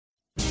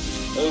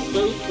a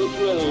fate which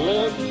will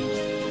live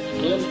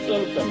in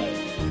infamy.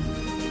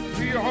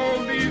 We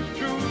hold these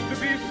truths to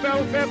be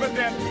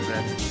self-evident.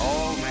 That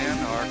all men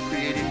are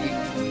created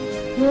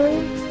equal.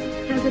 War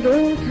has at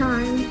all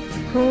times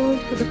called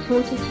for the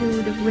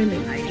fortitude of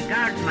women. I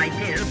regard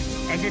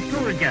myself as a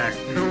soldier,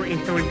 though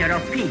a soldier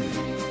of peace.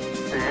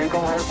 The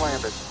Eagle has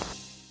landed.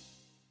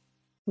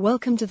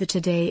 Welcome to the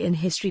Today in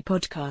History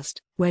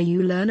podcast, where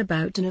you learn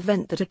about an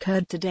event that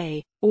occurred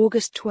today,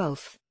 August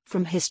 12th,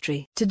 from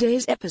history.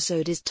 Today's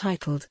episode is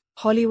titled,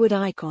 Hollywood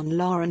icon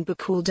Lauren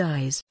Bacall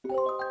dies.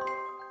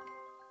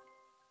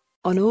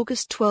 On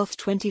August 12,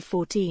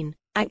 2014,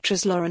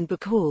 actress Lauren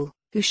Bacall,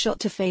 who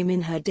shot to fame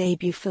in her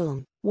debut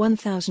film,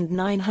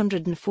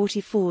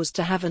 1944's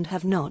To Have and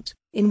Have Not,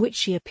 in which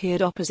she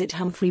appeared opposite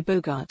Humphrey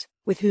Bogart,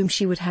 with whom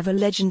she would have a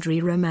legendary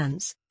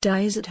romance,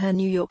 dies at her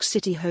New York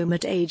City home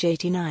at age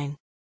 89.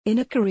 In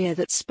a career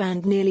that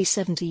spanned nearly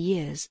 70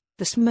 years,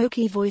 the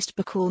smoky-voiced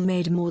Bacall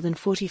made more than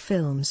 40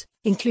 films,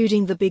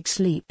 including The Big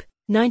Sleep,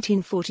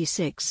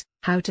 1946,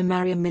 How to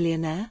Marry a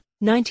Millionaire,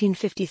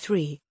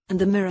 1953, and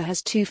The Mirror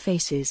Has Two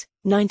Faces,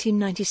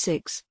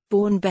 1996.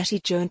 Born Betty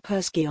Joan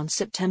Persky on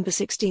September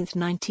 16,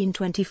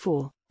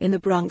 1924, in the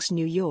Bronx,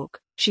 New York,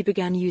 she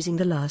began using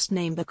the last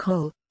name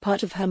Bacall,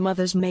 part of her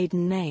mother's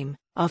maiden name,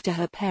 after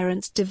her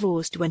parents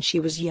divorced when she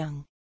was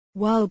young.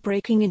 While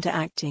breaking into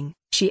acting,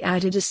 she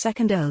added a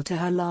second L to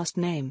her last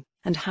name,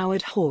 and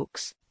Howard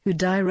Hawks, who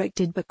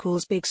directed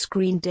Bacall's big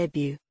screen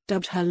debut,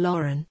 dubbed her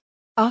Lauren.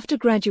 After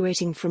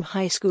graduating from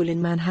high school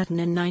in Manhattan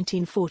in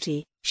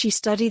 1940, she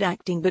studied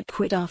acting but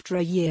quit after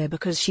a year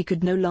because she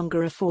could no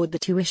longer afford the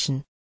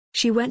tuition.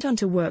 She went on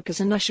to work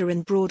as an usher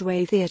in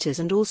Broadway theaters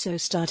and also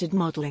started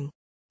modeling.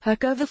 Her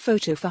cover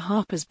photo for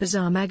Harper's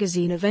Bazaar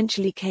magazine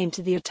eventually came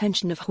to the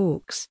attention of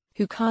Hawks,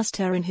 who cast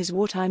her in his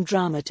wartime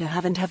drama To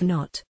Have and Have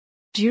Not.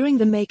 During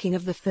the making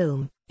of the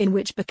film, in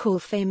which Bacall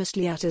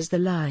famously utters the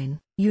line,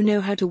 "You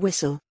know how to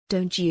whistle,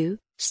 don't you,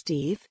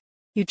 Steve?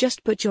 You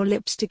just put your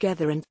lips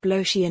together and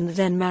blow," she and the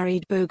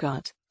then-married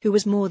Bogart, who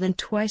was more than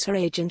twice her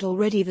age and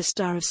already the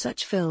star of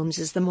such films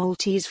as The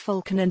Maltese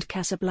Falcon and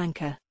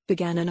Casablanca,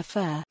 began an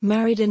affair.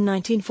 Married in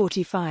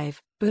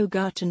 1945,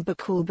 Bogart and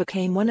Bacall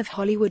became one of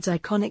Hollywood's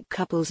iconic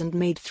couples and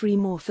made 3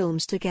 more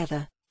films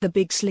together, The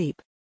Big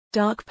Sleep,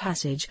 Dark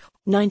Passage,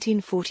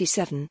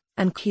 1947,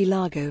 and Key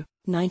Largo,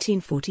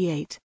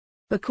 1948.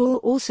 Bacall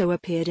also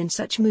appeared in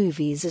such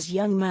movies as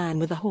Young Man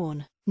with a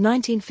Horn,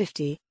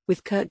 1950,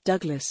 with Kirk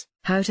Douglas,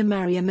 How to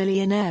Marry a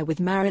Millionaire with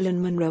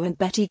Marilyn Monroe and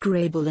Betty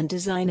Grable, and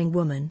Designing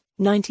Woman,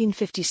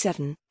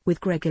 1957,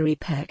 with Gregory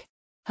Peck.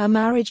 Her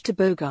marriage to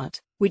Bogart,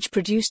 which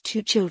produced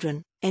 2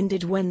 children,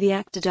 ended when the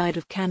actor died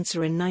of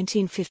cancer in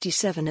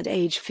 1957 at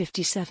age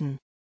 57.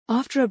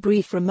 After a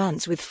brief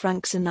romance with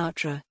Frank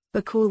Sinatra,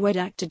 Bacall wed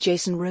actor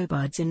Jason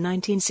Robards in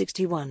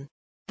 1961.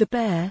 The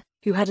pair,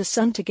 who had a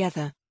son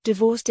together,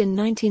 divorced in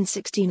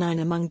 1969.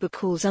 Among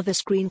Bacall's other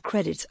screen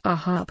credits are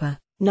Harper,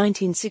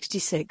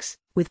 1966,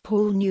 with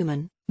Paul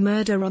Newman,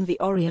 Murder on the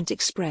Orient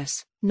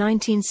Express,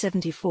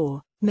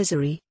 1974,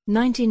 Misery,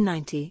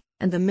 1990,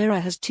 and The Mirror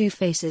Has Two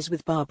Faces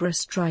with Barbra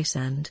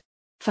Streisand.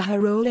 For her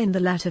role in the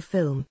latter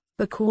film,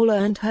 Bacall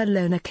earned her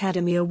lone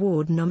Academy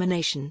Award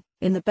nomination,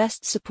 in the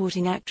Best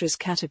Supporting Actress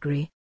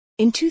category.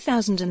 In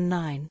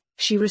 2009,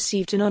 she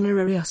received an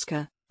honorary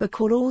Oscar.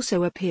 Bacall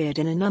also appeared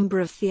in a number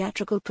of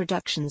theatrical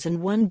productions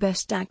and won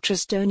Best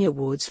Actress Tony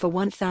Awards for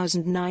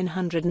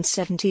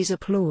 1970's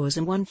Applause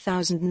and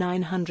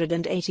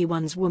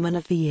 1981's Woman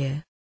of the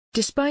Year.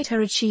 Despite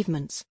her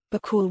achievements,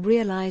 Bacall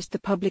realized the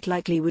public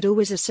likely would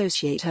always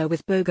associate her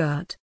with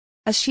Bogart.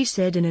 As she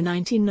said in a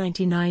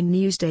 1999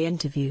 Newsday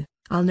interview,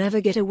 "I'll never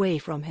get away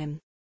from him.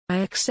 I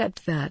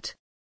accept that.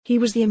 He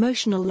was the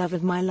emotional love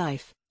of my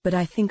life, but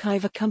I think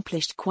I've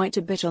accomplished quite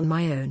a bit on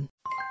my own."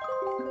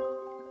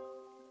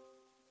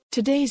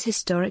 Today's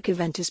historic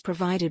event is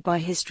provided by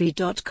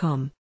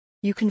History.com.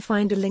 You can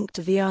find a link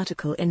to the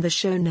article in the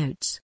show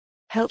notes.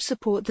 Help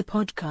support the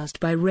podcast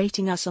by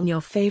rating us on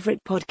your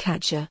favorite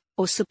podcatcher,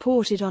 or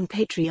support it on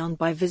Patreon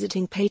by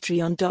visiting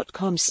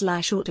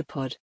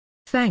patreon.com/autopod.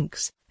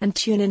 Thanks, and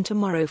tune in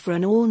tomorrow for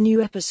an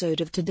all-new episode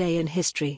of Today in History.